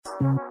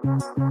All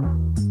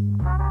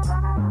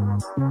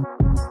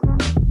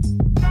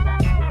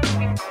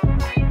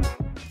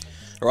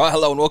right,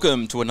 hello and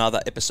welcome to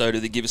another episode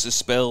of the Give Us a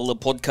Spell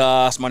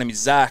podcast. My name is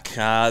Zach.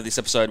 This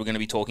episode we're going to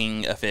be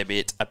talking a fair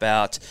bit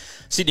about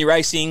Sydney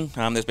racing.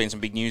 There's been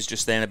some big news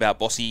just then about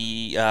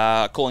Bossy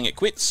calling it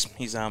quits.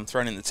 He's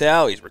thrown in the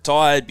towel. He's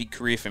retired. Big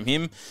career from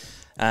him.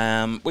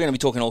 We're going to be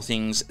talking all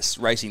things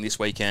racing this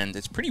weekend.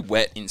 It's pretty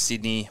wet in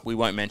Sydney. We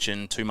won't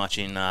mention too much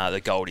in the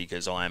Goldie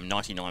because I am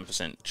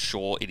 99%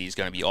 sure it is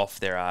going to be off.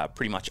 They're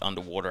pretty much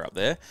underwater up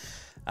there.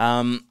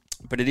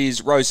 But it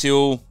is Rose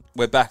Hill.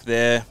 We're back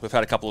there. We've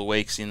had a couple of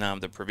weeks in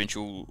the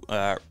provincial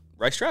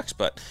racetracks,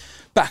 but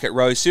back at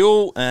Rose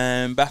Hill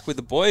and back with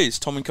the boys,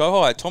 Tom and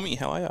Kohai. Tommy,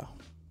 how are you?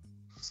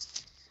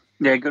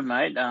 Yeah, good,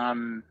 mate.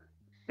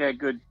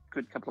 Good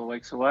couple of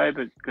weeks away,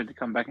 but good to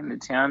come back into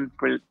town.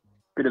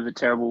 Bit of a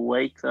terrible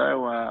week,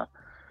 though,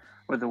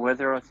 with the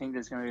weather. I think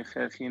there's going to be a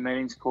fair few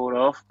meetings called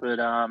off, but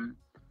at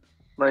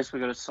least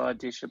we've got a side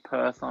dish at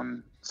Perth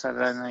on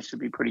Saturday, and they should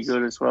be pretty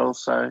good as well,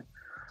 so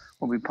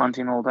we'll be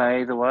punting all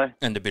day either way.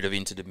 And a bit of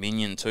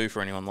Inter-Dominion too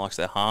for anyone who likes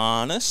their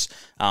harness.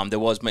 There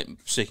was,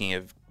 speaking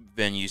of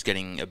venues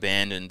getting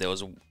abandoned, there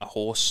was a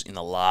horse in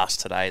the last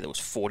today that was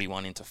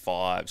 41 into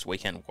 5s,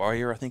 Weekend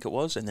Warrior I think it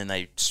was, and then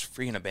they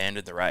freaking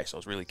abandoned the race. I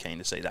was really keen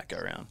to see that go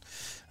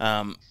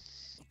around.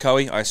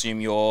 Coey, I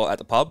assume you're at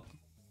the pub?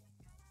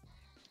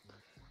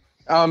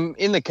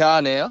 In the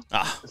car now.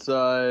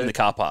 So in the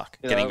car park,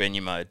 getting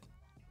venue mode.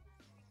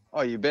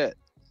 Oh, you bet.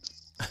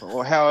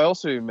 Well, how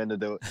else are you meant to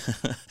do it?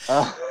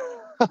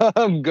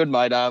 I'm good,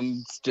 mate.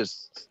 It's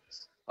just,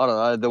 I don't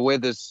know. The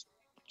weather's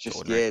just,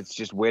 ordinary. It's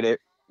just wet.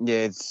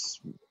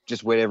 It's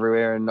just wet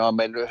everywhere. And I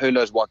mean, who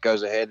knows what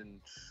goes ahead.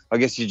 And I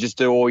guess you just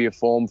do all your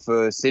form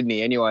for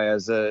Sydney anyway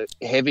as a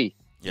heavy.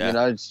 Yeah. You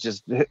know, it's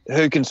just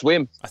who can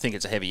swim. I think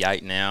it's a heavy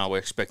 8 now. We're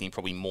expecting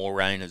probably more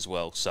rain as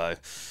well. So,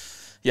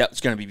 yeah,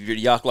 it's going to be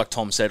pretty yuck. Like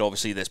Tom said,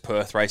 obviously there's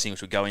Perth racing,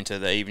 which will go into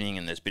the evening,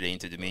 and there's a bit of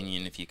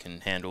Inter-Dominion if you can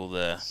handle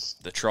the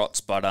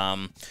trots. But,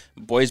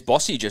 boys,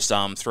 Bossy just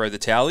throw the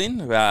towel in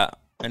about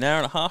an hour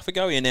and a half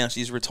ago. He announced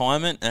his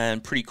retirement,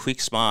 and pretty quick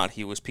smart,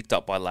 he was picked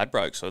up by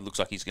Ladbroke, so it looks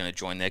like he's going to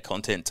join their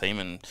content team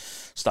and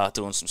start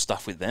doing some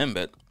stuff with them.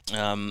 But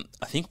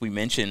I think we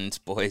mentioned,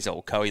 boys,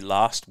 old Coey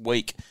last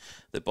week,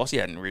 that Bossy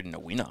hadn't ridden a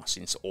winner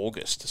since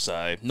August.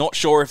 So not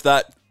sure if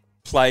that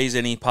plays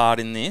any part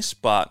in this,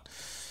 but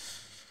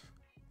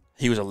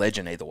he was a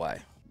legend either way.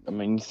 I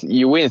mean,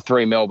 you win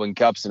 3 Melbourne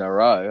Cups in a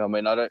row. I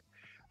mean, I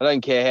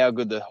don't care how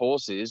good the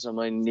horse is. I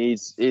mean,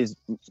 he's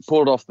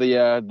pulled off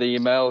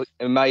the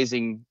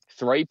amazing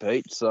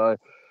three-peat, so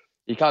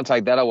you can't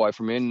take that away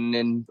from him.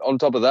 And on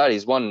top of that,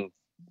 he's won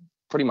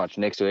pretty much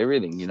next to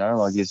everything, you know.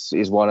 Like he's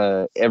won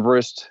a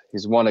Everest,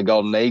 he's won a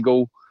Golden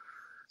Eagle,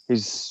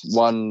 he's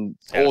won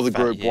all the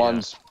Group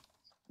 1s.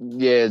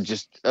 Yeah,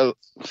 just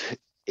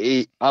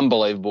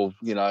unbelievable,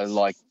 you know.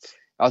 Like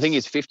I think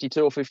he's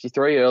 52 or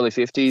 53, early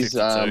 50s.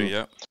 52,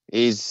 yeah.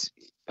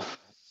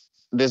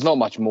 There's not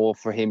much more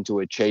for him to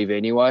achieve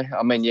anyway.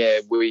 I mean, yeah,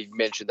 we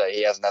mentioned that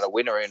he hasn't had a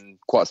winner in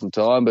quite some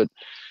time, but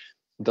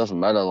it doesn't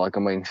matter. Like, I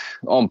mean,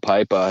 on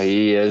paper,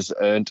 he has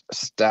earned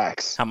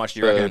stacks. How much do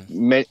you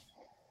reckon?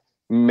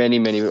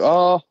 Many.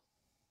 Oh,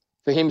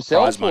 for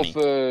himself prize money. Or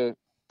for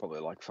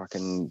probably like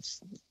fucking,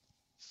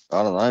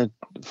 I don't know,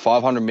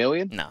 500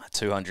 million? Nah,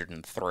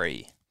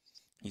 203.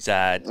 He's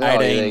had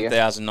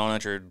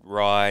 18,900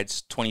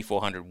 rides,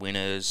 2,400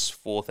 winners,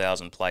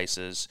 4,000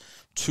 places,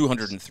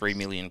 203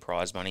 million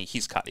prize money.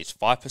 His cut is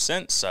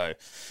 5%, so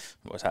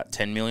what's that,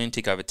 10 million,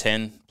 tick over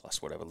 10,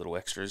 plus whatever little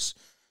extras.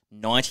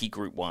 90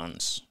 Group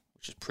 1s,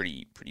 which is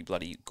pretty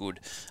bloody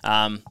good.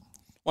 One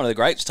of the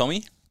greats,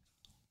 Tommy.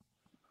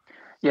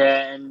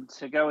 Yeah, and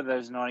to go with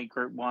those 90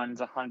 Group 1s,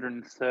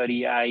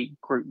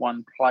 138 Group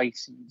 1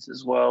 placings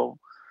as well.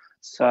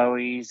 So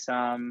he's,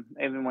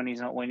 even when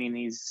he's not winning,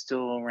 he's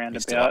still around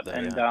about. There,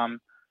 and yeah.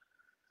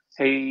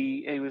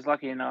 He was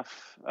lucky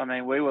enough, I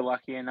mean, we were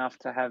lucky enough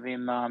to have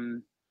him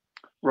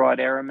ride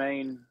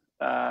Aramine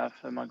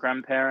for my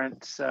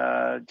grandparents,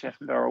 Jeff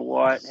and Dora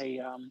White.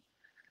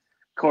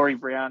 Corey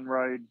Brown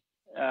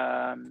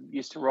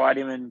used to ride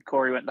him, and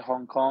Corey went to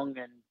Hong Kong,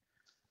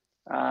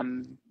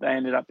 and they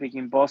ended up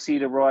picking Bossy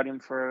to ride him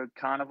for a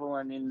carnival,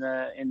 and in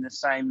the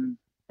same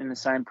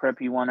prep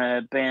he won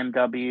a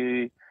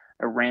BMW,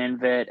 a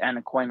Ranvet, and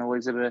a Queen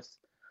Elizabeth,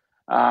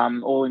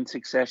 all in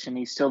succession.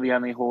 He's still the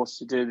only horse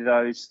to do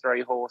those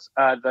three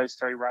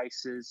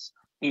races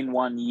in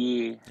 1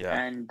 year. Yeah.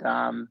 And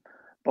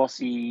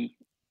Bossy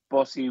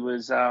was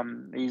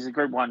he's a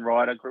Group 1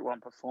 rider, Group 1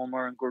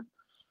 performer, and Group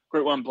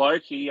 1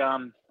 bloke. He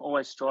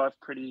always strived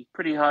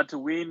pretty hard to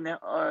win.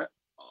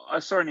 I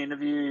saw an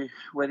interview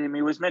with him.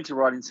 He was meant to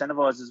ride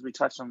Incentivize, as we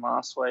touched on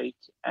last week,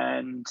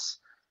 and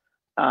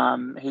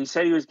he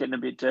said he was getting a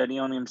bit dirty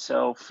on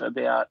himself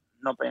about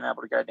not being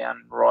able to go down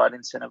and ride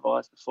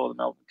Incentivize before the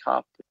Melbourne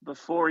Cup.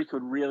 Before he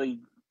could really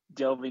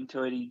delve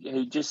into it,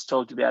 he just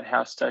talked about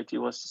how stoked he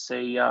was to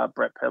see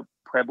Brett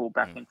Preble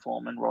back in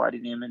form and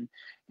riding him, and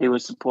he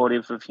was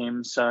supportive of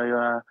him.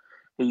 So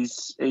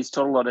he's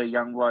taught a lot of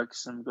young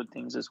blokes some good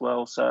things as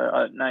well.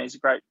 So no, he's a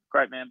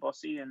great man,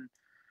 Bossy, and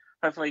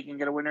hopefully he can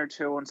get a winner or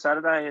two on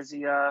Saturday as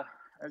he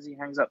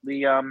hangs up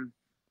the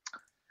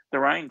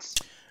reins.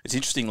 It's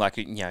interesting, like,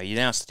 you know, he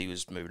announced that he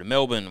was moving to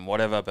Melbourne and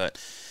whatever,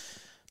 but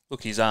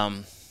look, he's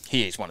one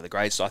of the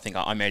greats. I think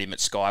I met him at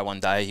Sky one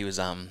day. He was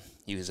a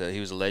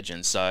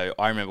legend. So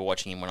I remember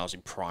watching him when I was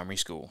in primary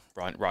school,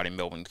 right in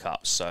Melbourne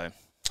Cups. So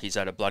he's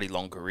had a bloody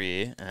long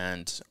career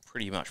and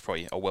pretty much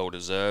probably a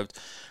well-deserved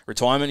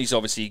retirement. He's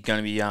obviously going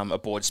to be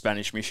aboard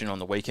Spanish Mission on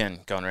the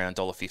weekend, going around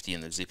 $1.50 in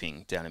the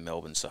zipping down in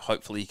Melbourne. So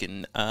hopefully he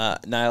can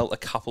nail a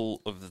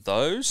couple of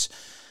those.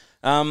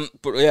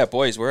 But yeah,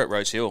 boys, we're at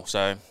Rose Hill,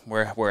 so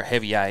we're a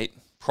heavy 8.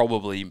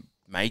 Probably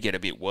may get a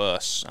bit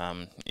worse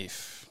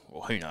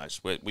well, who knows?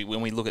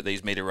 When we look at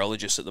these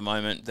meteorologists at the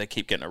moment, they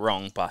keep getting it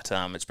wrong. But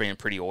it's been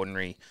pretty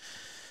ordinary,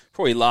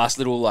 probably last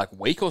little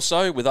week or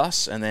so with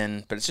us,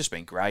 but it's just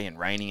been grey and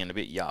raining and a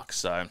bit yuck.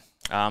 So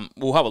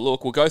we'll have a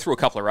look. We'll go through a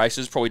couple of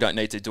races. Probably don't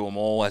need to do them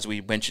all, as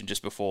we mentioned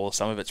just before.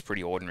 Some of it's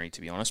pretty ordinary,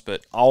 to be honest.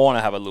 But I want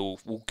to have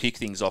we'll kick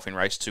things off in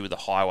race 2 with the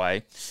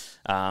highway.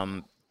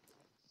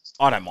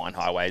 I don't mind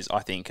highways.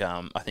 I think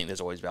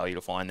there's always value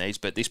to find these.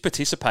 But this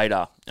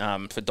participator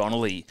for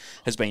Donnelly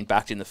has been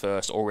backed in the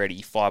first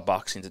already,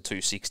 $5 into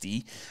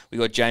 260. We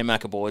got J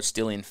Mac aboard,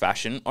 still in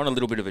fashion, on a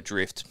little bit of a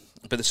drift.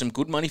 But there's some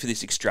good money for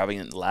this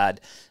extravagant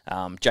lad.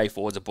 Jay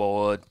Ford's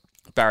aboard,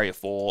 barrier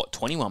 4,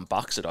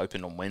 $21 it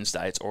opened on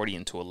Wednesday. It's already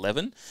into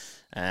 11.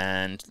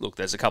 And look,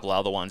 there's a couple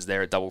other ones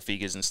there at double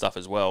figures and stuff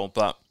as well.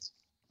 But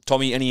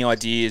Tommy, any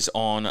ideas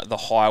on the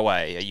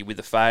highway? Are you with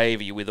the fave?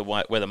 Are you with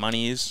where the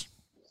money is?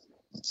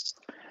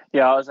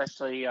 Yeah, I was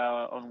actually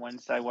on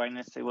Wednesday waiting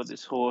to see what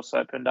this horse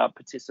opened up,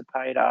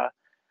 participator,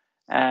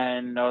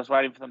 and I was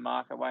waiting for the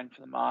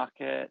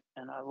market,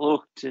 and I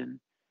looked,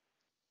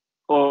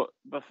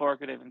 before I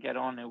could even get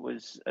on, it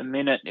was a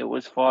minute, it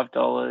was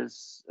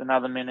 $5,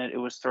 another minute, it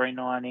was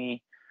 $3.90,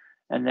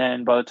 and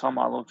then by the time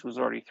I looked, it was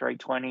already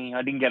 $3.20.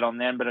 I didn't get on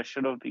then, but I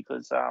should have,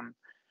 because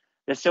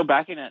they're still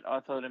backing it. I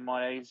thought it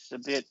might ease a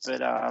bit,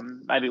 but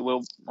maybe it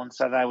will on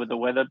Saturday with the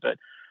weather, but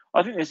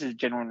I think this is a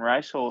genuine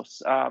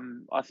racehorse.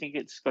 I think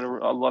it's got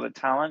a lot of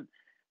talent.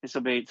 This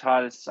will be its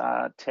hardest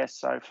test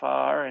so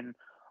far, and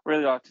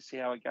really like to see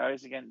how it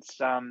goes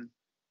against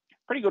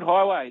pretty good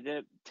highway.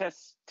 The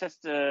test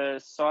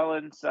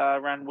Silence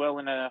ran well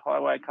in a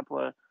highway a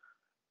couple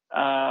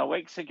of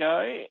weeks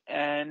ago,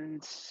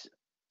 and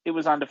it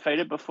was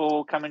undefeated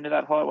before coming to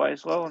that highway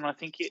as well. And I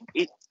think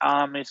it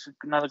is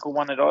another good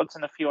one at odds,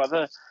 and a few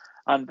other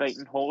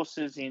unbeaten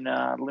horses in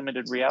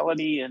limited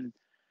reality, and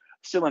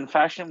Still in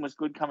Fashion was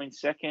good coming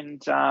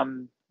second.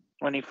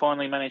 When he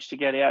finally managed to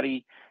get out,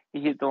 he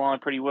hit the line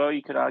pretty well.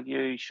 You could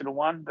argue he should have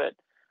won, but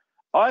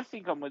I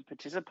think I'm with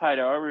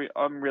Participator.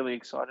 I'm really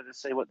excited to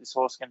see what this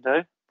horse can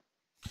do.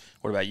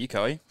 What about you,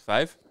 Coey?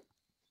 Fave?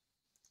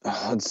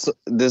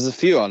 There's a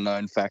few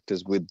unknown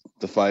factors with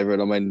the favourite.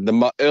 I mean,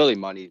 the early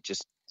money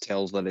just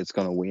tells that it's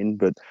going to win,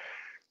 but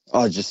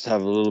I just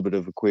have a little bit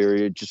of a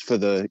query just for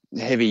the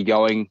heavy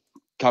going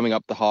coming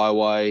up the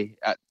highway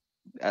at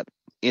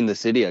in the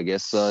city, I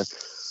guess. So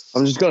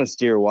I'm just going to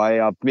steer away.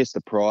 I've missed the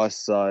price,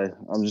 so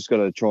I'm just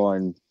going to try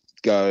and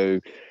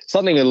go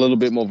something a little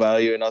bit more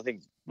value. And I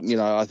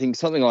think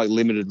something like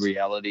Limited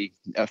Reality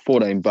at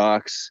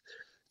 $14.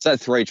 It's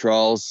had 3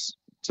 trials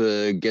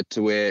to get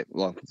to where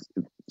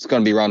it's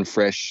going to be run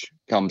fresh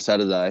come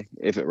Saturday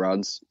if it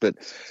runs. But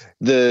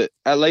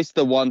at least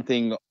the one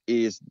thing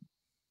is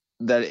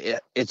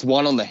that it's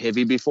won on the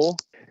heavy before.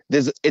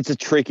 It's a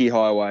tricky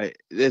highway.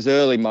 There's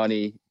early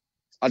money.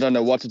 I don't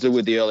know what to do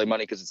with the early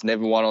money because it's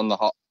never won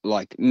on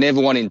never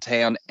won in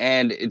town,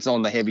 and it's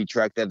on the heavy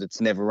track that it's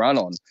never run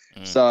on.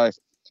 So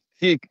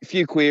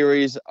few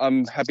queries.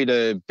 I'm happy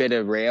to bet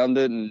around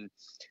it, and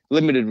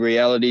Limited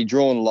Reality,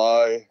 drawn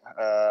low,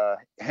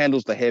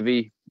 handles the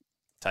heavy.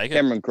 Take it.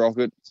 Cameron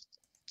Crockett,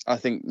 I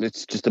think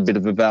it's just a bit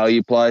of a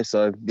value play.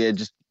 So yeah,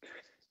 just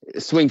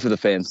swing for the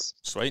fence.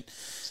 Sweet.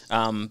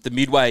 The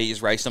Midway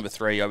is race number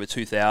 3 over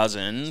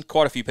 2,000.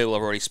 Quite a few people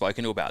have already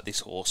spoken to about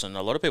this horse, and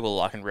a lot of people are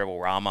liking Rebel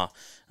Rama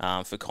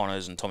for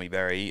Connors and Tommy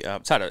Berry.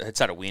 It's had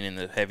a win in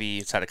the heavy.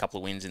 It's had a couple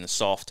of wins in the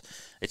soft.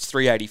 It's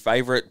 $3.80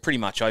 favourite. Pretty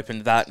much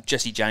opened that.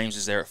 Jesse James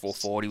is there at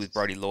 $4.40 with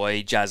Brody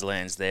Lloyd.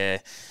 Jazzland's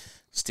there.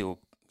 Still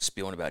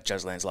spewing about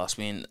Jazzland's last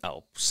win.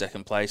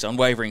 Second place.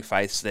 Unwavering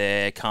Faith's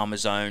there. Karma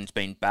Zone's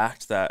been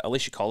backed. That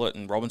Alicia Collett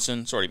and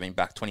Robinson's already been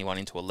backed 21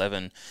 into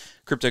 11.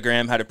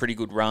 Cryptogram had a pretty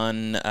good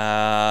run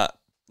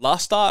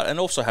last start, and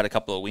also had a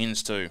couple of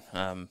wins too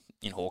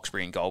in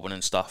Hawkesbury and Goulburn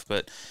and stuff.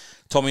 But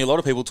Tommy, a lot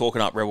of people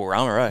talking up Rebel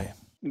Rama, eh?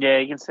 Yeah,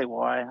 you can see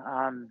why.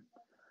 I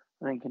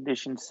think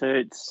condition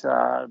suits,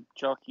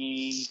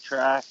 jockey,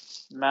 track,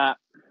 map.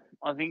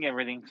 I think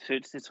everything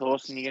suits this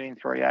horse, and you're getting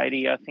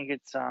 $3.80. I think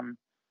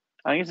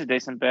it's a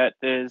decent bet.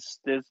 There's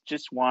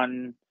just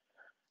one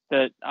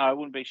that I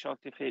wouldn't be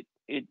shocked if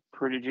it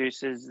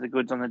produces the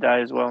goods on the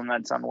day as well, and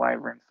that's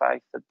Unwavering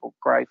Faith. That book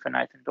great for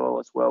Nathan Doyle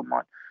as well.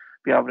 Might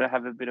be able to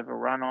have a bit of a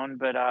run on,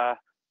 but I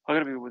got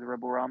to be with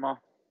Rebel Rama.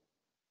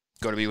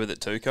 Got to be with it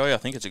too, Coy. I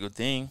think it's a good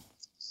thing.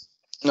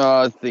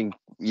 No, I think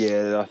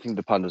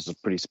the punters are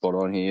pretty spot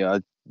on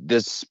here.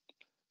 There's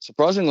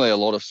surprisingly a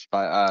lot of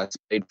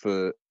speed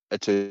for a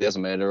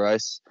 2,000-meter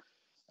race.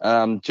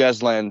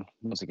 Jazzland,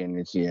 once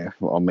again,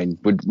 I mean,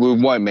 we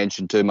won't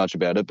mention too much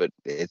about it, but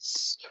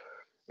it's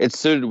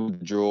suited with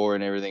the draw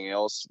and everything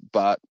else.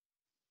 But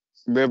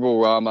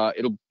Rebel Rama,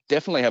 it'll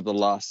definitely have the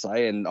last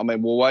say. And I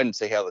mean, we'll wait and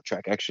see how the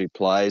track actually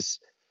plays.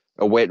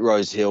 A wet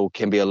Rose Hill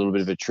can be a little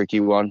bit of a tricky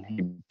one.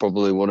 You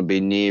probably want to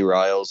be near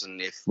rails,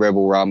 and if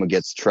Rebel Rama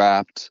gets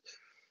trapped,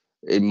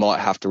 it might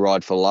have to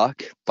ride for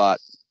luck. But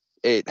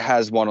it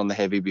has won on the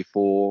heavy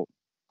before.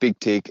 Big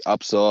tick,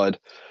 upside,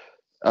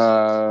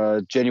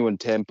 genuine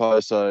tempo.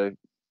 So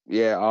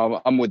yeah,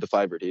 I'm with the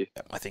favourite here.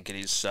 I think it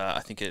is.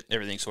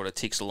 Everything sort of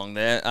ticks along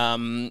there.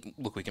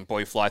 Look, we can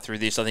probably fly through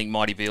this. I think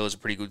Mighty Beale is a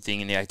pretty good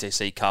thing in the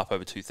ATC Cup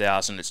over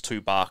 2,000. It's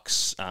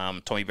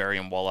 $2. Tommy Berry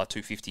and Waller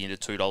 $2.50 into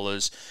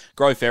 $2.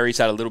 Grove Ferry's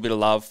had a little bit of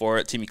love for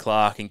it. Timmy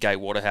Clark and Gay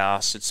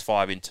Waterhouse, it's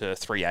 $5 into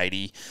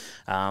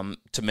 $3.80.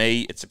 To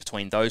me, it's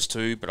between those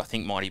two, but I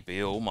think Mighty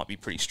Beale might be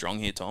pretty strong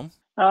here, Tom.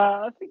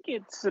 I think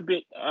it's a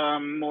bit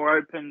more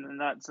open than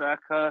that, Zach.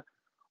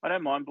 I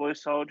don't mind Blue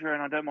Soldier,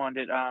 and I don't mind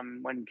it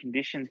when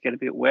conditions get a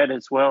bit wet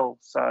as well.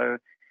 So,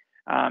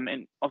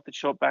 and off the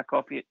short back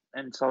off it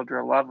and Soldier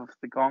of Love of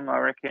the Gong, I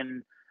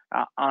reckon,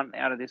 aren't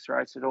out of this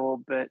race at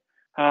all. But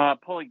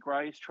Polly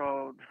Gray's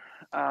trialled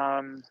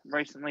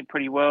recently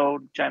pretty well.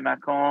 J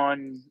Mac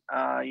on,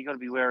 you got to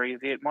be wary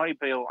of it. Mighty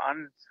Beale,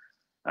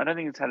 I don't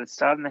think it's had a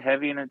start in the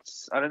heavy, and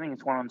I don't think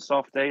it's one on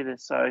soft either.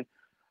 So,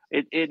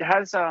 it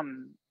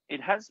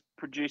has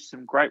produced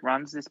some great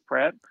runs this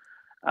prep.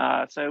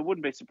 So I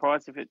wouldn't be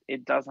surprised if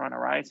it does run a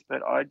race,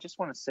 but I just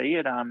want to see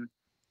it on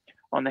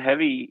the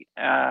heavy,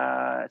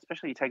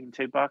 especially taking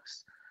 $2.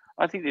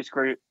 I think this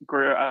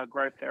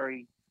Grove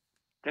Ferry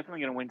definitely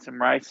going to win some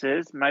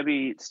races.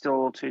 Maybe it's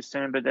still too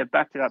soon, but they've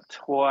backed it up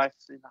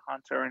twice in the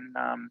Hunter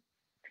and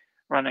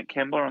run at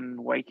Kembla on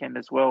the weekend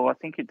as well. I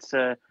think it's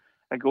a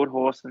good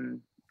horse, and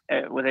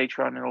with each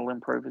run it'll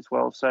improve as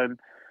well. So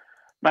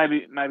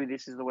maybe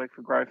this is the week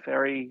for Grove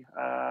Ferry.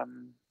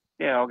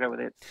 Yeah, I'll go with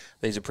it.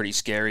 These are pretty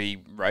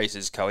scary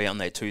races, Coey, on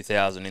their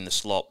 2,000 in the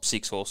slop,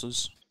 6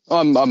 horses.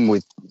 I'm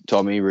with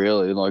Tommy,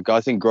 really. Like,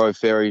 I think Grove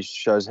Ferry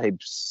shows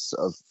heaps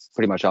of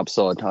pretty much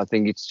upside. I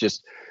think it's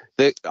just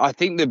I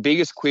think the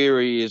biggest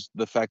query is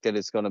the fact that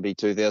it's going to be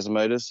 2,000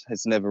 metres.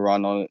 It's never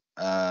run on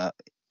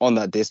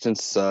that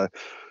distance, so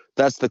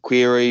that's the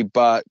query.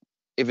 But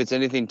if it's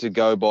anything to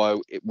go by,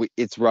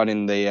 it's run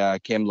in the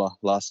Kembla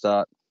last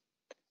start.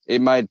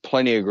 It made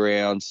plenty of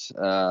grounds.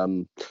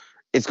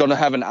 It's going to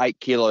have an 8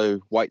 kilo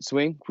weight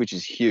swing, which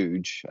is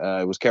huge.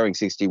 It was carrying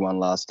 61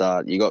 last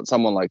start. You got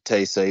someone like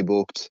TC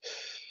booked.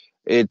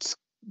 It's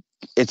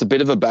a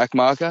bit of a back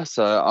marker,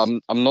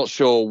 so I'm not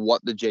sure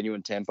what the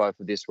genuine tempo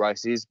for this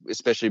race is,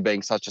 especially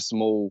being such a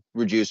small,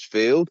 reduced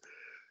field.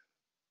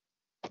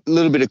 A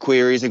little bit of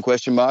queries and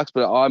question marks,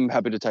 but I'm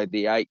happy to take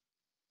the 8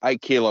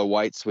 kilo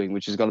weight swing,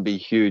 which is going to be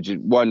huge. It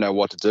won't know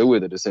what to do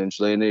with it,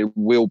 essentially, and it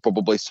will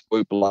probably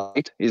swoop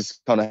late, is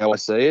kind of how I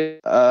see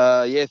it.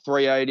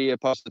 $3.80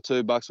 opposed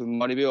to $2 with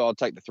Mighty Beale. I'll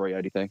take the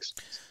 $3.80, thanks.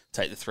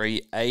 Take the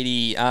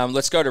 $3.80.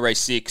 Let's go to race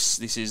 6.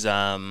 This is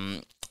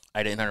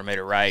 1,800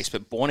 metre race,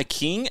 but Born a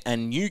King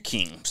and New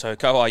King. So,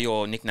 Koa,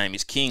 your nickname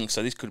is King,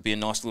 so this could be a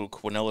nice little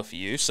Quinella for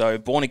you. So,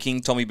 Born a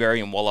King, Tommy Berry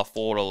and Waller,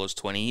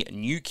 $4.20.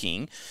 New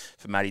King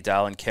for Matty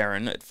Dale and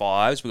Karen at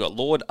 5s. We've got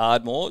Lord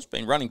Ardmore. It's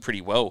been running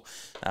pretty well.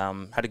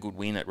 Had a good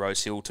win at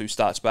Rose Hill 2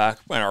 starts back.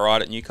 Went all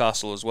right at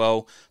Newcastle as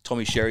well.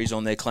 Tommy Sherry's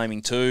on there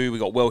claiming 2. We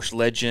got Welsh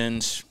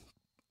Legend.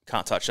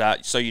 Can't touch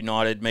that. So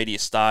United, Media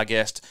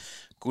Starguest.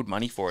 Good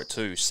money for it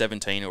too.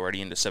 17 already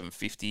into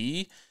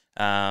 750.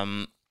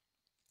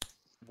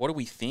 What do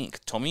we think,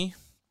 Tommy?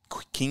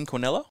 King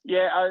Quinella?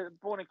 Yeah,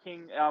 Born a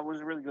King was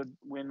a really good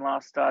win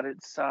last start.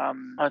 It's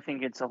I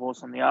think it's a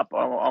horse on the up.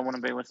 I want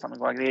to be with something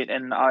like that,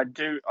 and I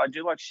do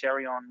like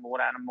Sherry on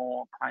Lord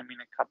Animal, claiming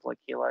a couple of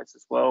kilos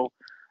as well.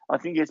 I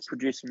think he's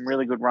produced some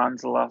really good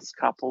runs the last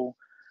couple.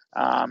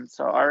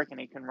 So I reckon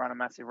he can run a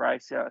massive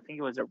race. Yeah, I think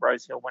it was at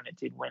Rose Hill when it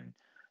did win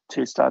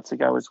 2 starts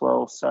ago as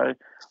well. So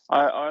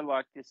I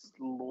like this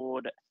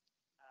Lord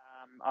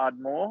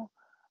Ardmore.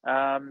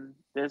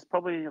 There's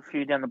probably a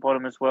few down the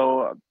bottom as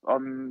well.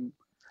 I'm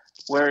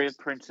wary of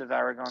Prince of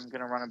Aragon, going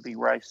to run a big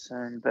race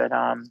soon, but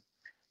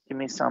give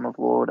me some of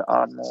Lord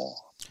Ardmore.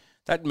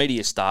 That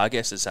Media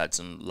Starguest has had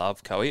some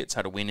love, Coey. It's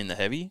had a win in the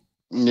heavy.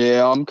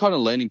 Yeah, I'm kind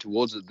of leaning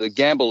towards it. The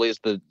gamble is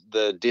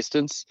the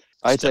distance,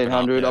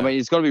 1,800. I mean,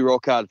 it's got to be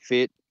rock hard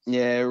fit.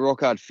 Yeah,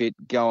 rock hard fit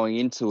going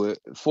into it.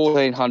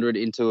 1,400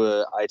 into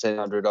a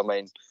 1,800. I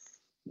mean,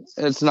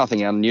 it's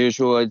nothing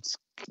unusual. It's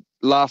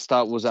last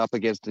start was up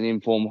against an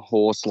informed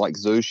horse like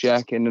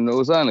Zushak, and it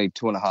was only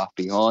 2.5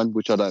 behind,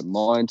 which I don't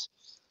mind.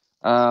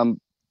 I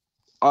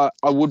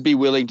would be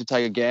willing to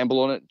take a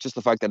gamble on it, just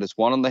the fact that it's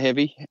won on the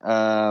heavy.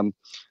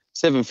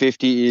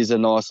 750 is a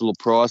nice little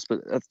price, but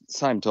at the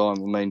same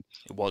time, I mean,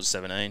 it was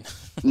 17.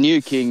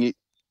 New King,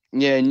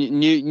 yeah,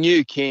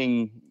 New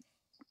King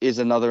is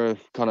another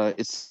kind of,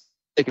 it's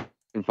second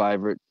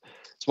favourite.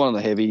 It's one of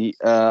the heavy.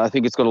 I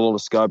think it's got a lot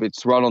of scope.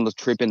 It's run on the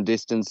trip and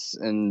distance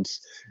and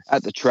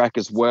at the track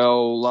as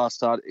well. Last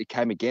start, it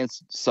came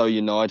against So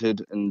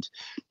United and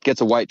gets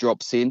a weight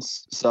drop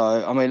since. So,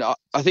 I mean,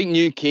 I think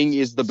New King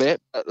is the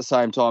bet. At the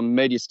same time,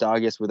 Media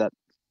Starguest with that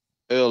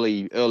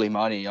early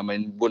money, I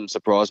mean, wouldn't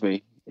surprise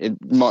me. It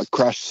might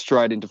crash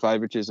straight into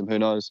favouritism. Who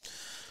knows?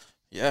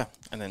 Yeah,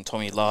 and then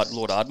Tommy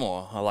Lord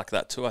Ardmore, I like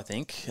that too, I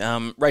think.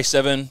 Race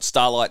 7,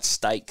 Starlight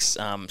Stakes,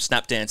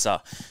 Snap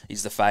Dancer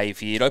is the fave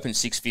here. It opened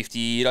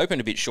 6.50. It opened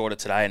a bit shorter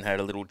today and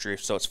had a little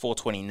drift, so it's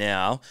 4.20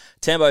 now.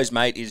 Tambo's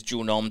Mate is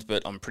dual nommed,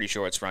 but I'm pretty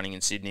sure it's running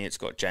in Sydney. It's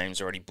got James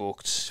already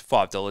booked,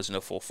 $5 into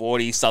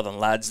 4.40. Southern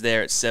Lads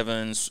there at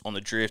 7s on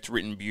the drift.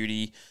 Written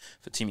Beauty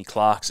for Timmy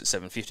Clark's at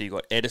 7.50. You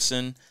got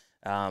Edison.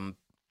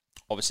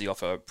 Obviously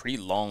off a pretty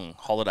long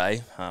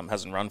holiday,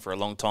 hasn't run for a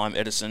long time.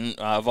 Edison,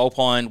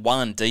 Volpine,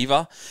 1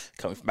 Diva,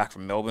 coming back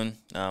from Melbourne,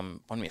 won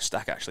me a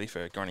stack actually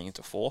for going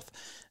into 4th.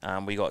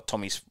 We got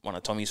one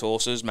of Tommy's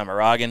horses,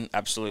 Mamaragan,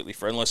 absolutely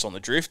friendless on the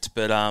drift,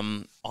 but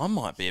I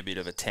might be a bit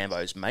of a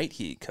Tambo's Mate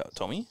here,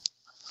 Tommy.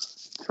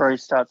 3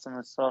 starts on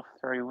the soft,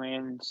 3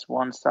 wins,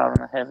 1 start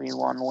on the heavy,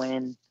 1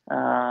 win.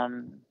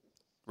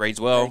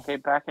 Reads well. They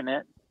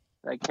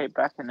keep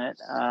backing it.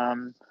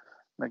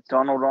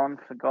 McDonald on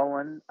for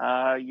Golan.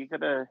 You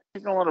got to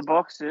tick a lot of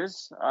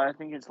boxes. I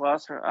think his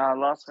last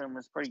win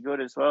was pretty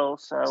good as well.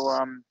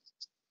 So,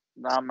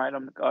 mate,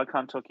 I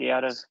can't talk you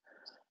out of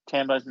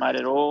Tambo's Mate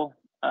at all.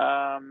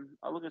 I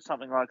look at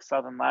something like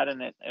Southern Lad,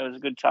 and it was a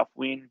good tough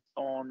win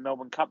on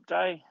Melbourne Cup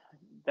Day.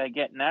 They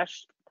get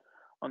Nash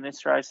on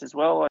this race as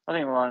well. I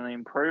think they'll only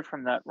improve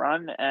from that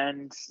run.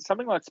 And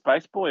something like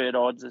Space Boy at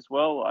odds as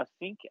well.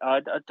 I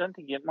don't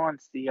think it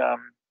minds the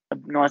a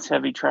nice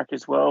heavy track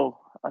as well.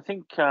 I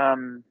think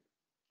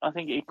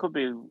it could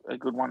be a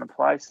good one to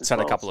place. It's had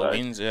a couple of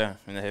wins, in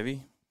the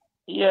heavy.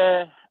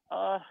 Yeah.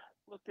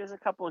 Look, there's a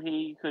couple here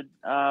you could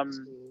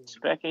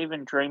spec.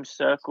 Even Dream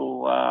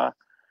Circle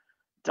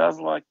does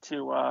like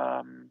to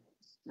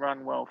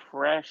run well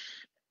fresh,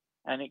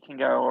 and it can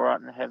go all right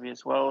in the heavy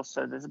as well.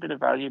 So there's a bit of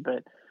value,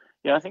 but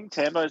yeah, I think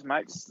Tambo's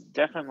Mate's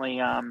definitely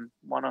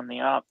one on the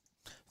up.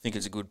 I think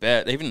it's a good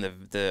bet. Even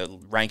the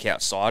rank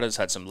outsiders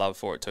had some love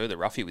for it too. The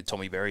roughie with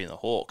Tommy Berry and the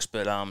Hawks.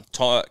 But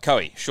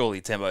Coey,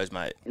 surely Tambo's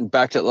Mate.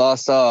 Backed it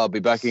last start, I'll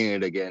be backing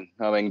it again.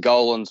 I mean,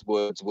 Golan's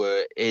words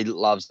were, he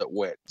loves it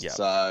wet. Yep.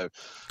 So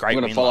great, I'm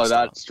going to follow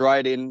that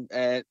straight in.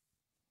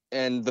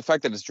 And the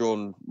fact that it's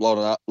drawn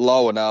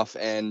low enough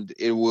and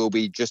it will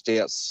be just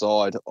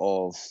outside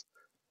of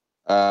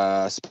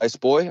Space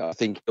Boy, I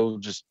think he'll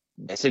just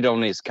sit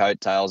on his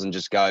coattails and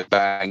just go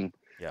bang.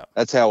 Yeah,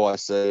 that's how I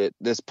see it.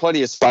 There's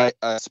plenty of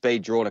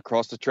speed drawn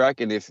across the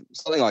track, and if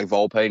something like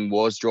Volpine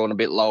was drawn a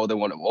bit lower than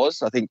what it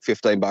was, I think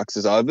 $15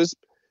 is overs,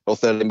 or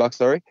 $13,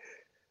 sorry.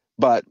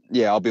 But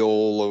yeah, I'll be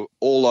all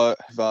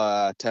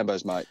over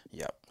Tambo's Mate.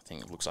 Yeah, I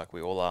think it looks like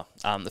we all are.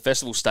 The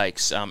Festival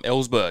Stakes,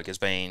 Ellsberg has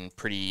been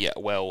pretty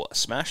well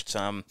smashed.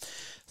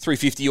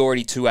 350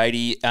 already,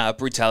 280.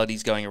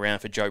 Brutality's going around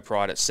for Joe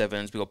Pride at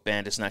 7s. We got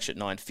Bandersnatch at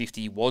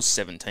 950. Was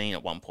 17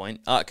 at one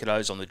point. Art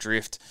Cadeau's on the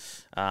drift.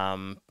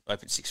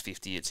 Open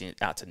 650. It's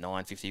out to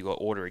 950. You got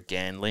Order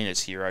again.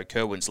 Lena's Hero.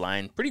 Kerwin's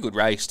Lane. Pretty good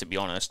race, to be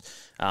honest.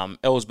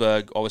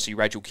 Ellsberg, obviously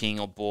Rachel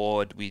King on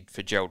board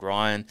for Gerald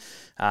Ryan.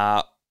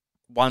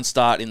 1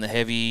 start in the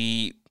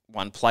heavy.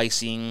 1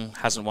 placing,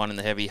 hasn't won in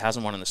the heavy,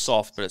 hasn't won in the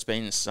soft, but it's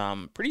been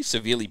pretty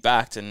severely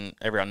backed, and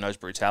everyone knows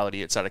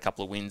Brutality. It's had a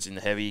couple of wins in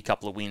the heavy, a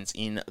couple of wins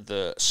in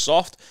the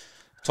soft.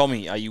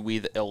 Tommy, are you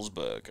with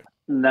Ellsberg?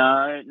 No,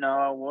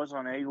 I was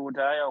on Eagle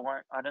Day.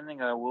 I don't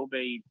think I will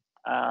be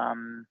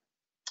on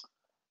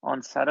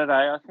Saturday.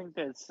 I think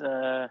there's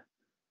a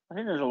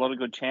lot of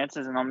good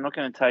chances, and I'm not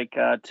going to take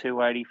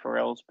 280 for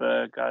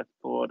Ellsberg. I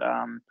thought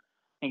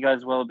he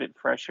goes well a bit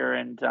fresher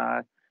and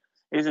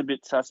is a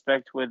bit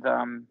suspect with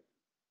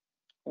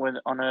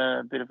on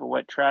a bit of a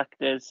wet track.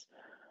 There's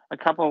a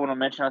couple I want to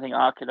mention. I think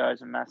Arcadeau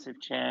is a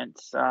massive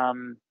chance.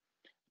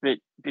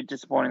 Bit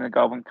disappointing in the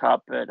Golden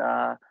Cup, but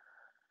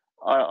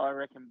I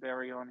reckon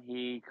Berry on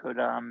here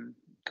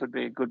could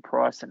be a good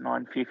price at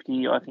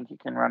 950. I think he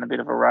can run a bit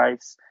of a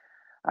race.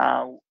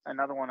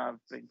 Another one I've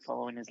been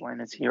following is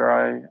Lena's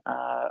Hero.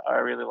 I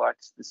really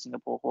liked the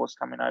Singapore horse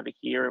coming over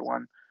here. It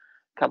won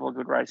a couple of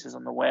good races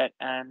on the wet,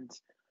 and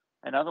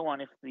another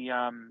one if the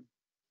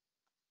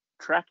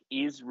track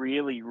is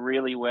really,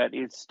 really wet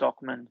is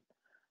Stockman.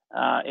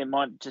 It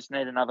might just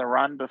need another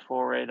run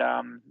before it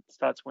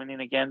starts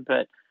winning again,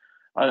 but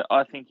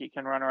I think it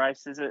can run a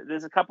race.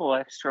 There's a couple of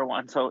extra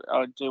ones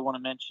I do want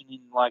to mention in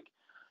like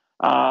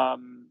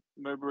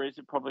Mubaris.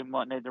 It probably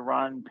might need to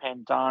run.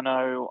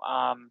 Pandano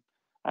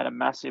at a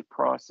massive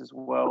price as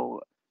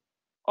well.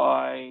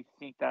 I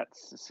think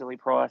that's a silly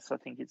price. I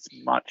think it's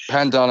much.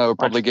 Pandano will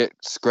probably get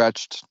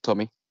scratched,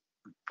 Tommy.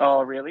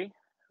 Oh, really?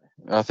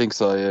 I think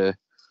so, yeah.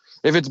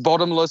 If it's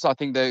bottomless, I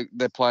think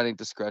they're planning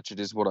to scratch it,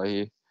 is what I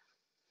hear.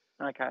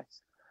 Okay.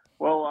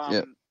 Well,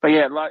 yeah. But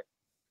yeah, like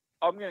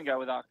I'm going to go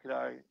with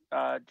Arcadeau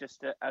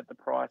just at the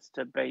price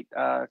to beat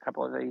a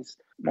couple of these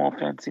more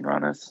fancy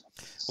runners.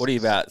 What do you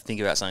think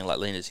about something like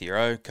Lena's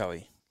Hero,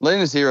 Coey?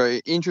 Lena's Hero,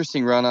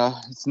 interesting runner.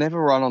 It's never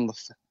run on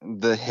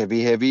the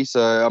heavy.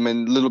 So, I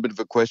mean, a little bit of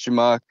a question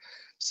mark.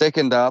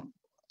 Second up,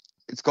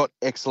 it's got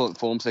excellent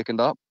form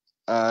second up.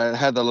 It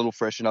had that little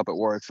freshen up at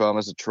Warwick Farm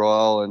as a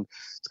trial, and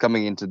it's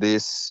coming into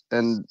this.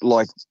 And,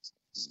 like,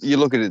 you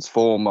look at its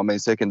form, I mean,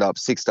 second up,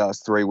 6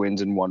 starts, 3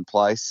 wins in 1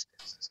 place.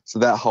 So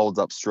that holds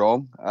up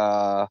strong.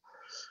 I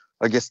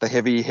guess the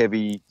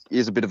heavy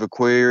is a bit of a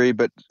query,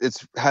 but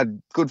it's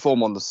had good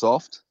form on the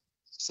soft.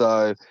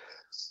 So,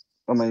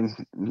 I mean,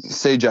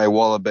 CJ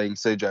Waller being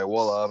CJ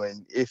Waller, I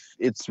mean, if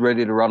it's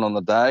ready to run on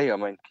the day, I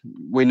mean,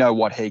 we know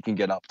what he can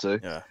get up to.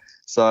 Yeah.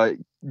 So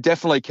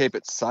definitely keep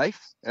it safe.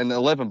 And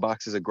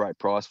 $11 is a great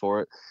price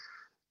for it.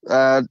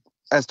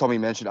 As Tommy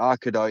mentioned,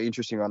 Arcado,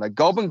 interesting runner.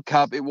 Goulburn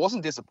Cup, it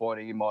wasn't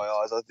disappointing in my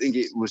eyes. I think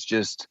it was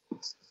just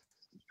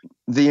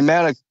the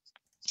amount of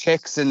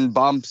checks and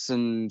bumps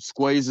and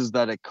squeezes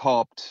that it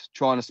copped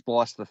trying to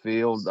splice the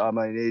field. I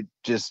mean,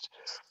 it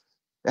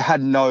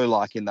had no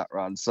luck in that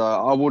run. So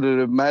I would have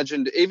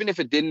imagined, even if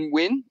it didn't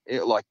win,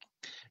 it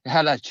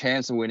had a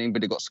chance of winning,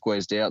 but it got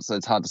squeezed out. So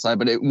it's hard to say,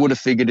 but it would have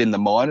figured in the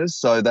minors.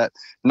 So that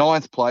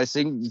 9th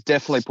placing,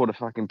 definitely put a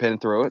fucking pen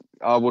through it.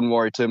 I wouldn't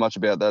worry too much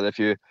about that if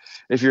you're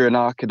an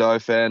Arcado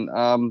fan.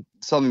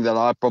 Something that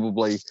I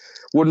probably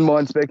wouldn't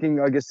mind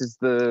specking, I guess, is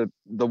the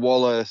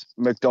Waller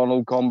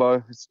McDonald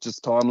combo. It's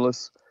just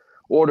timeless.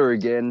 Order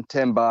again,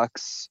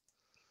 $10.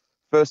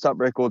 First up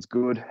record's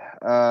good.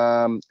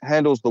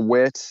 Handles the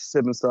wet,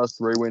 7 stars,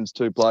 3 wins,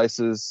 2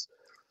 places.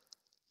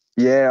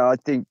 Yeah, I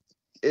think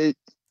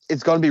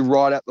it's going to be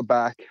right at the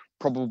back,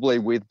 probably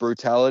with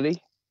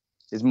Brutality,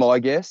 is my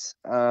guess.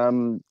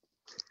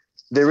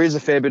 There is a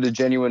fair bit of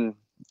genuine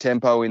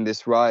tempo in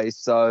this race.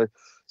 So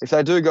if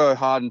they do go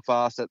hard and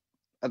fast at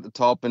the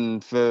top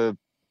and for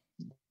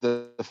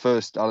the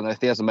first,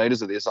 1,000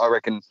 metres of this, I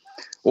reckon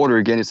Order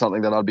Again is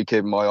something that I'd be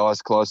keeping my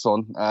eyes close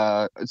on.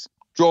 It's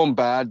drawn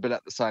bad, but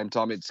at the same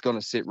time, it's going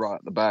to sit right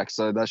at the back,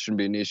 so that shouldn't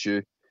be an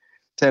issue.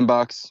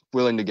 $10,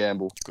 willing to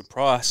gamble. Good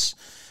price.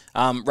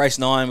 Race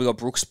 9, we got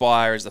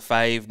Brookspire as the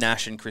fave,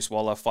 Nash and Chris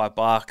Waller, $5.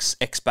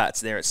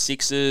 Expats there at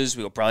 6s.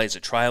 We got Bradley's a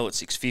Trail at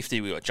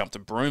 $6.50. We got Jump to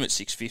Broom at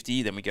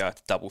 $6.50. Then we go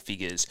to double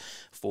figures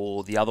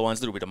for the other ones.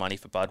 A little bit of money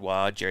for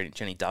Budwar.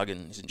 Jenny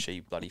Duggan, isn't she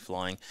bloody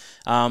flying?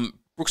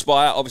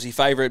 Brooksbyre, obviously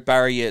favourite.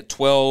 Barry at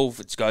 12.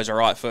 It goes all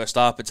right first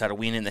up. It's had a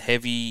win in the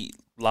heavy.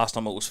 Last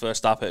time it was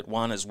first up at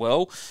 1 as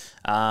well.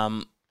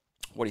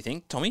 What do you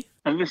think, Tommy?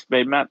 And this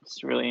speed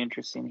map's really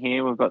interesting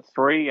here. We've got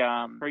three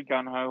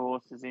gun-ho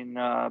horses in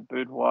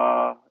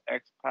Boudoir,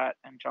 Expat,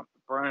 and Jump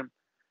the Broom.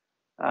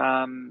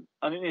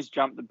 I think this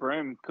Jump the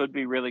Broom could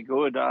be really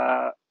good.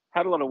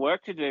 Had a lot of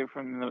work to do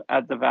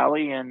at the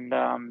Valley, and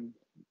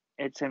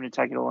it seemed to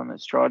take it all in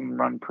its stride and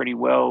run pretty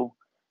well.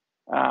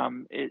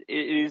 It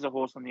is a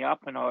horse on the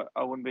up, and I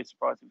wouldn't be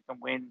surprised if it can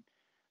win.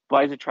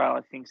 Blazer Trail,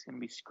 I think, is going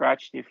to be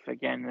scratched if,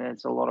 again,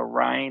 there's a lot of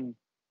rain.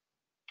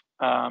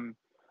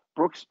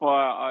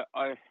 Brookspire,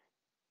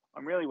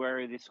 I'm really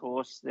wary of this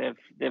horse. They've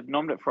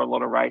nommed it for a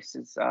lot of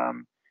races,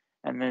 and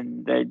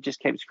then they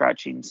just keep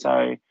scratching.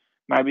 So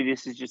maybe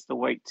this is just the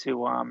week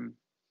to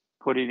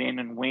put it in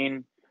and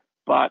win.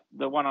 But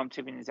the one I'm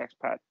tipping is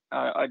Expat.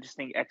 I just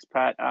think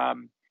Expat.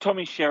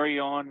 Tommy Sherry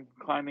on,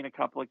 claiming a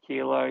couple of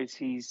kilos.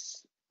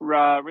 He's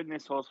ridden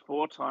this horse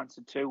 4 times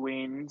to 2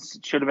 wins.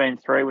 It should have been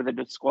 3 with a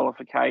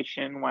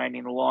disqualification, weighing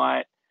in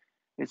light.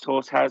 This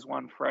horse has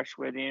one fresh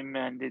with him,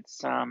 and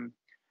it's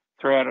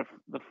 3 out of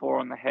the 4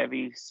 on the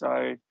heavy.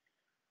 So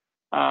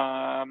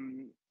I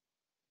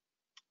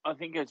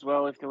think as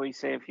well, if we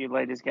see a few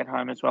leaders get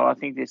home as well, I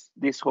think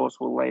this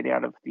horse will lead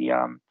out of the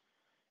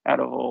out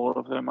of all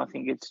of them. I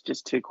think it's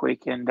just too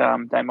quick, and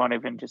they might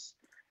even just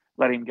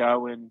let him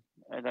go, and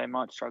they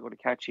might struggle to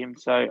catch him.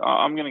 So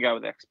I'm going to go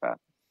with Expat.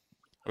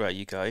 What about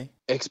you, Kai?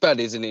 Expat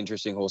is an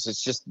interesting horse.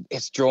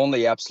 It's drawn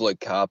the absolute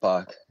car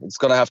park. It's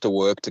going to have to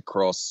work to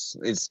cross.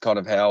 It's kind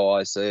of how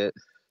I see it.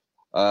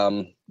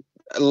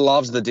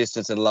 Loves the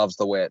distance and loves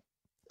the wet.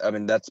 I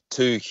mean, that's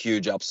 2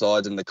 huge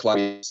upsides, and the club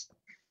is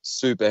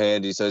super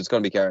handy. So it's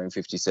going to be carrying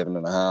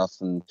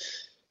 57.5, and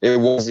it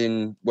was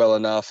in well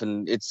enough,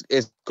 and it's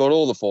got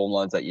all the form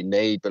lines that you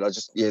need. But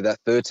that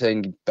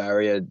 13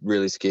 barrier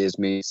really scares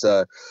me.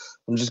 So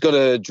I'm just going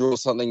to draw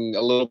something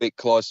a little bit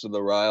close to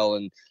the rail,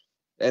 and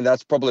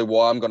that's probably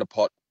why I'm going to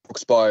pot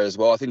Brookspire as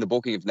well. I think the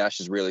booking of Nash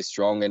is really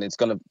strong, and it's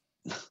going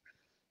to.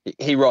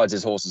 He rides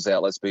his horses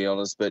out, let's be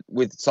honest. But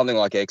with something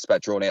like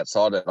Expat drawn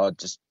outside it,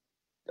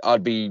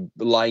 I'd be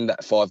laying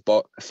that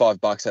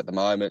 $5 at the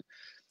moment.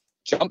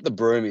 Jump the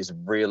Broom is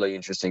really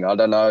interesting. I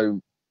don't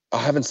know. I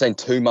haven't seen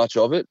too much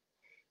of it.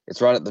 It's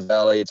run at the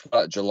Valley. It's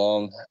run at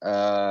Geelong.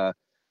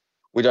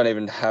 We don't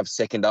even have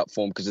second up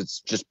form because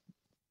it's just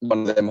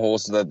one of them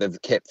horses that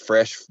they've kept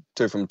fresh,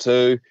 2 from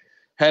 2.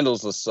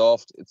 Handles the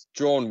soft. It's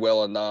drawn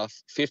well enough.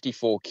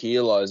 54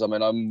 kilos. I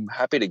mean, I'm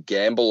happy to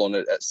gamble on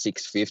it at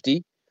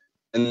 650.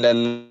 And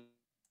then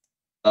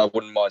I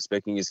wouldn't mind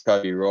specking his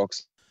Kobe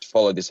Rocks.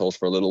 Followed this horse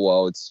for a little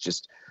while. It's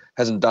just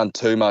hasn't done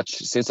too much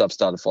since I've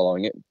started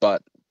following it,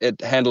 but it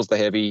handles the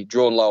heavy,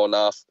 drawn low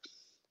enough.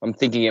 I'm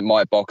thinking it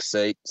might box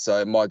seat, so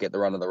it might get the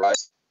run of the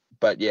race.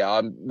 But yeah,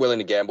 I'm willing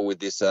to gamble with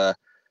this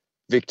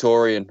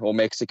Victorian or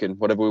Mexican,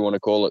 whatever we want to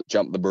call it,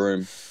 Jump the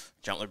Broom.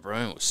 Jump the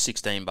Broom, it was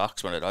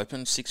 $16 when it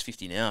opened,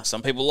 $6.50 now.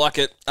 Some people like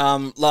it.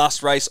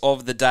 Last race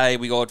of the day,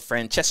 we got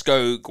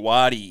Francesco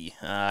Guardi.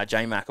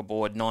 J-Mac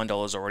aboard,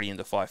 $9 already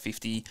into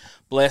 $5.50.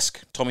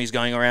 Blesk, Tommy's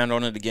going around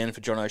on it again for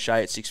John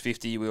O'Shea at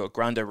 $6.50. We got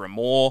Grande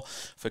Remor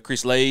for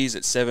Chris Lees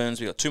at $7s.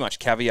 We got Too Much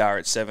Caviar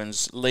at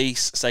 $7s.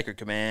 Lease, Sacred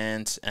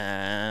Command,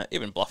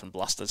 even Bluff and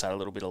Bluster's had a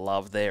little bit of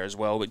love there as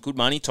well. But good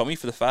money, Tommy,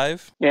 for the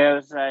fave. Yeah, it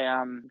was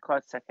a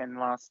close second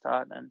last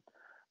start and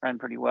ran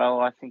pretty well.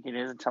 I think it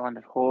is a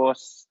talented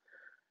horse.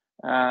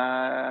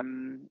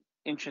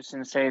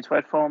 Interesting to see its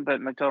wet form,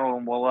 but McDonald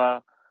and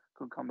Waller,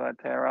 good combo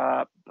pair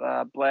up.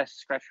 Bless,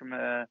 scratch from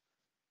a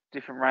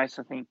different race.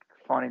 I think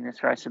finding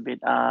this race a bit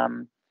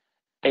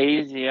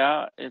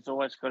easier. It's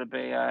always got to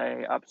be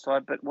a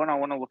upside, but what I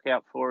want to look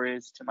out for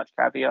is Too Much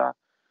Caviar.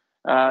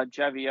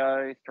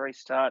 Javio, 3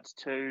 starts,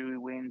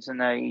 2 wins,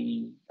 and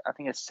I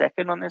think a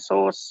second on this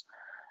horse.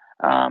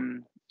 I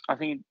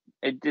think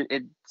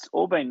it's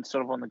all been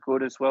sort of on the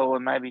good as well,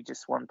 and maybe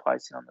just one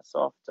placing on the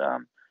soft.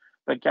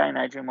 But Gain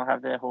Adrian will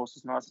have their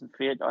horses nice and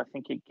fit. I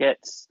think it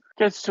gets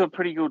to a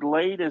pretty good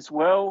lead as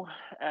well,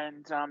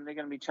 and they're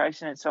going to be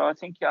chasing it. So I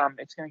think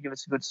it's going to give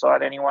us a good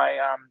side anyway.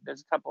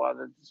 There's a couple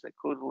others that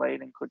could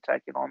lead and could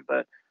take it on,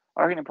 but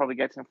I reckon it probably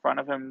gets in front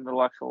of him, the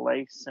likes of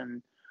Lease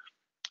and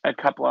a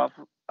couple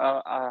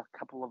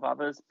of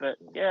others. But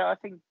yeah, I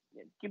think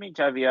give me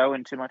JVO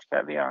and Too Much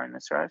Caviar in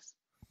this race.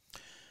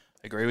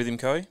 Agree with him,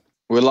 Coy?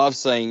 We love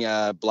seeing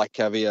Black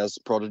Caviar's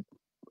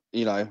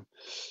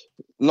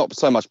not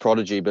so much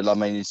prodigy, but I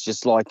mean, it's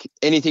just like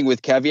anything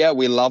with caviar,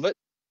 we love it.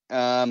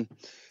 I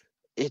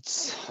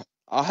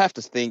have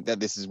to think that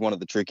this is one of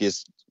the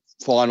trickiest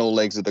final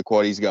legs of the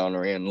quaddies going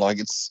around. Like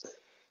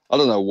I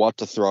don't know what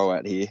to throw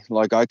at here.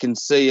 Like I can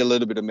see a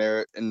little bit of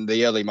merit, and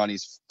the early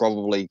money's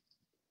probably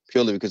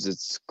purely because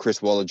it's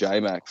Chris Waller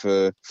J-Mac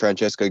for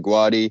Francesco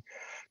Guardi.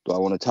 Do I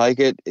want to take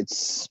it?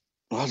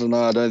 I don't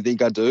know. I don't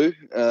think I do.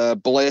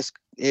 Blesk,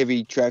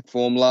 heavy track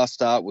form. Last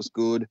start was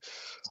good.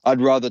 I'd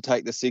rather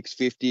take the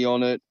 650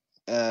 on it.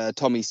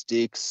 Tommy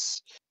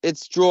Sticks.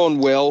 It's drawn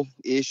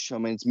well-ish. I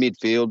mean, it's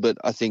midfield, but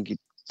I think it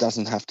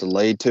doesn't have to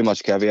lead. Too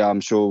Much Caviar,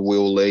 I'm sure,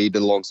 will lead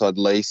alongside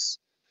Lease.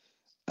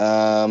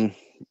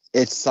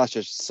 It's such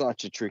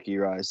a tricky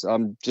race.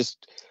 I'm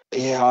just...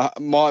 Yeah,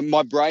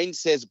 my brain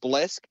says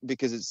Blesk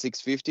because it's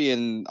 650,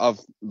 and of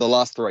the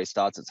last 3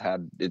 starts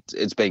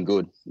it's been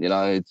good. You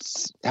know, it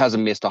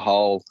hasn't missed a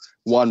hole,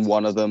 won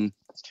one of them.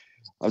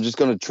 I'm just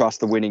going to trust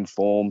the winning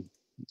form,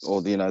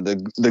 or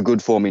the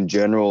good form in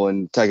general,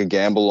 and take a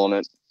gamble on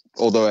it.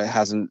 Although it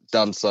hasn't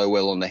done so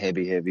well on the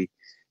heavy,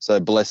 so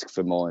Blesk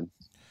for mine.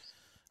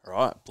 All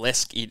right,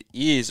 Blesk it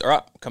is. All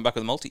right, come back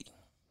with a multi.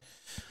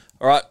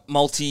 All right,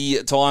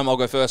 multi-time. I'll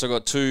go first. I've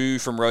got 2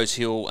 from Rose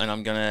Hill, and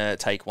I'm going to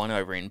take one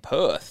over in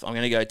Perth. I'm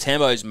going to go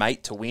Tambo's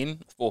Mate to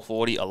win,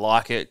 440. I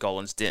like it.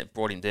 Golan's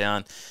brought him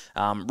down.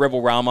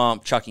 Rebel Rama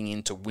chucking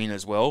in to win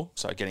as well,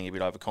 so getting a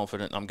bit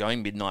overconfident. I'm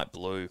going Midnight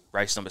Blue,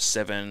 race number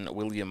 7,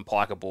 William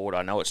Pike aboard.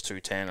 I know it's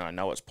 210, and I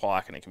know it's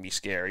Pike, and it can be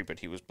scary,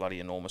 but he was bloody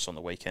enormous on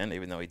the weekend,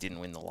 even though he didn't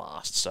win the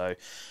last. So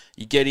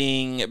you're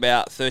getting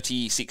about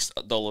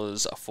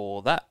 $36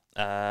 for that.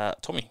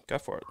 Tommy, go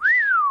for it.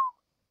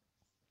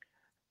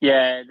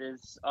 Yeah,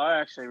 I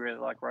actually really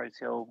like Rose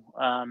Hill.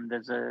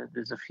 There's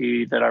a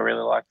few that I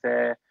really like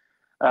there.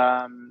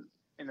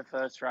 In the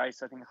first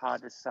race, I think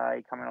Hard to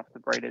Say coming off the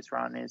Breeders'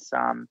 Run is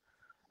a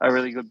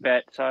really good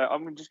bet. So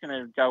I'm just going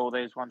to go all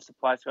these ones to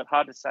place. But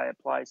Hard to Say a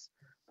place.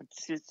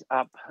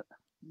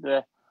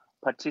 The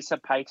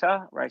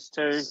Participator, race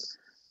 2.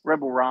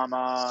 Rebel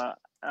Rama,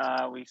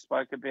 we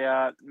spoke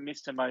about.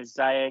 Mr.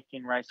 Mosaic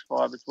in race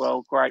 5 as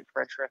well. Great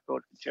fresh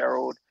record for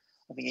Gerald.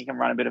 I think he can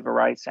run a bit of a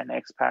race, and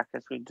X-Pac,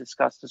 as we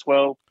discussed as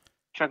well.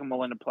 Chuck them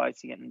all into place,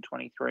 you're getting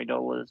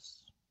 $23.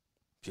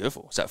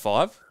 Beautiful. Is that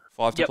 5?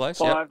 5 to place?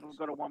 5. Yep. We've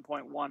got a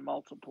 1.1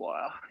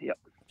 multiplier. Yep.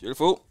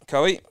 Beautiful.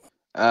 Coey?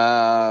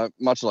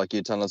 Much like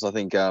you, Tunners, I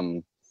think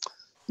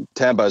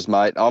Tambo's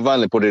Mate, I've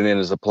only put it in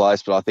as a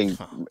place, but I think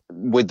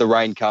with the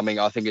rain coming,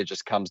 I think it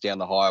just comes down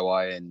the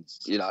highway, and,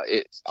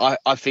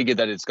 I figured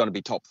that it's going to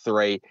be top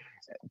 3,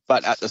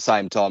 but at the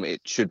same time,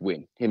 it should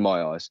win, in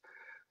my eyes.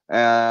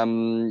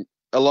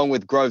 Along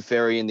with Grove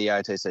Ferry in the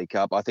ATC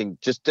Cup, I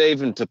think just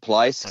even to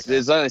place,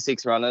 There's only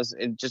 6 runners.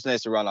 It just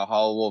needs to run a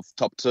whole of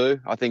top 2.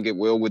 I think it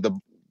will with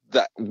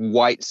that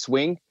weight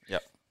swing.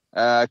 Yep.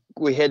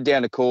 We head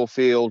down to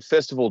Caulfield.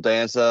 Festival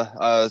Dancer,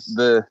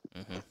 the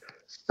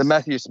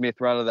Matthew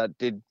Smith runner that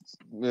did,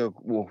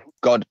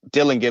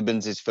 Dylan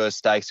Gibbons, his first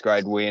stakes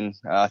grade win.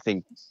 I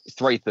think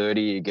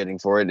 $3.30 you're getting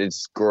for it.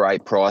 It's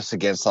great price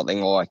against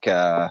something like,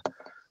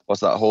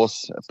 what's that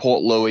horse?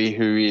 Port Louis,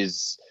 who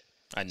is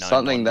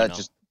something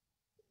that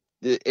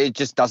it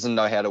just doesn't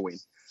know how to win.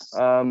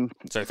 So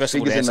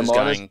Festival Dancer's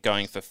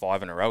going for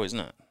 5 in a row, isn't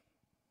it?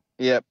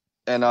 Yep.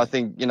 And I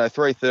think,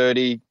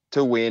 $3.30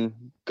 to win,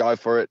 go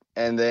for it.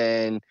 And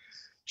then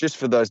just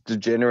for those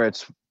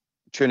degenerates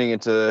tuning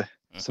into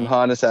some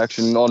harness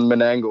action on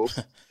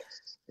Menangle,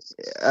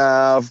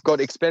 I've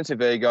got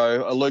Expensive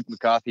Ego, a Luke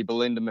McCarthy,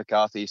 Belinda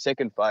McCarthy,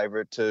 second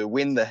favourite to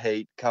win the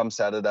heat come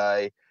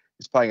Saturday.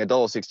 It's paying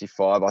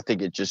 $1.65. I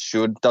think it just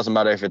should. Doesn't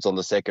matter if it's on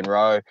the second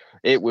row.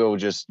 It will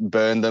just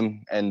burn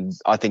them, and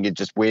I think it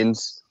just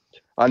wins.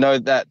 I know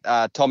that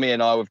Tommy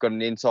and I, we've got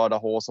an insider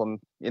horse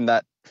in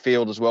that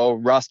field as well.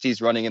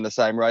 Rusty's running in the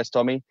same race,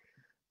 Tommy,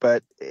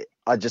 but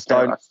I just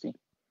don't. Rusty.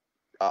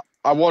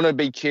 I want to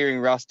be cheering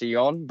Rusty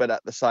on, but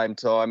at the same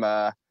time,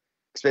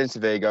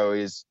 Expensive Ego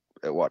is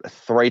a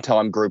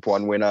 3-time Group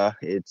 1 winner.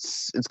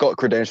 It's got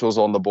credentials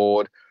on the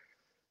board,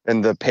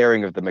 and the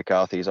pairing of the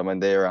McCarthys, I mean,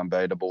 they're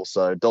unbeatable.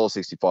 So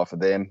 $1.65 for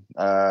them.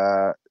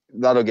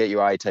 That'll get you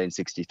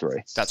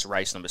 18.63. That's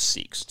race number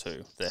 6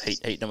 too. The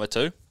heat number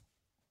 2.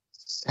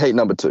 Heat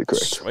number 2,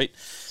 correct. Sweet.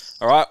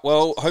 All right.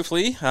 Well,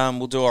 hopefully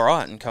we'll do all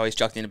right. And Coey's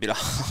chucked in a bit of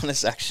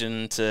harness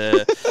action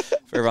for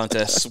everyone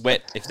to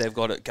sweat if they've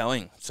got it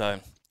going. So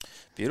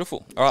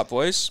beautiful. All right,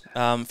 boys.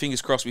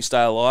 Fingers crossed we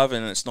stay alive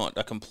and it's not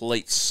a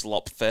complete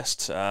slop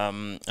fest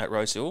at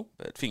Rosehill.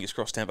 But fingers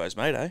crossed Tambo's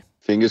made, eh?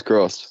 Fingers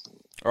crossed.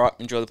 All right.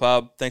 Enjoy the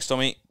pub. Thanks,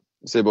 Tommy.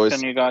 See you, boys.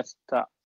 See you guys. Ta.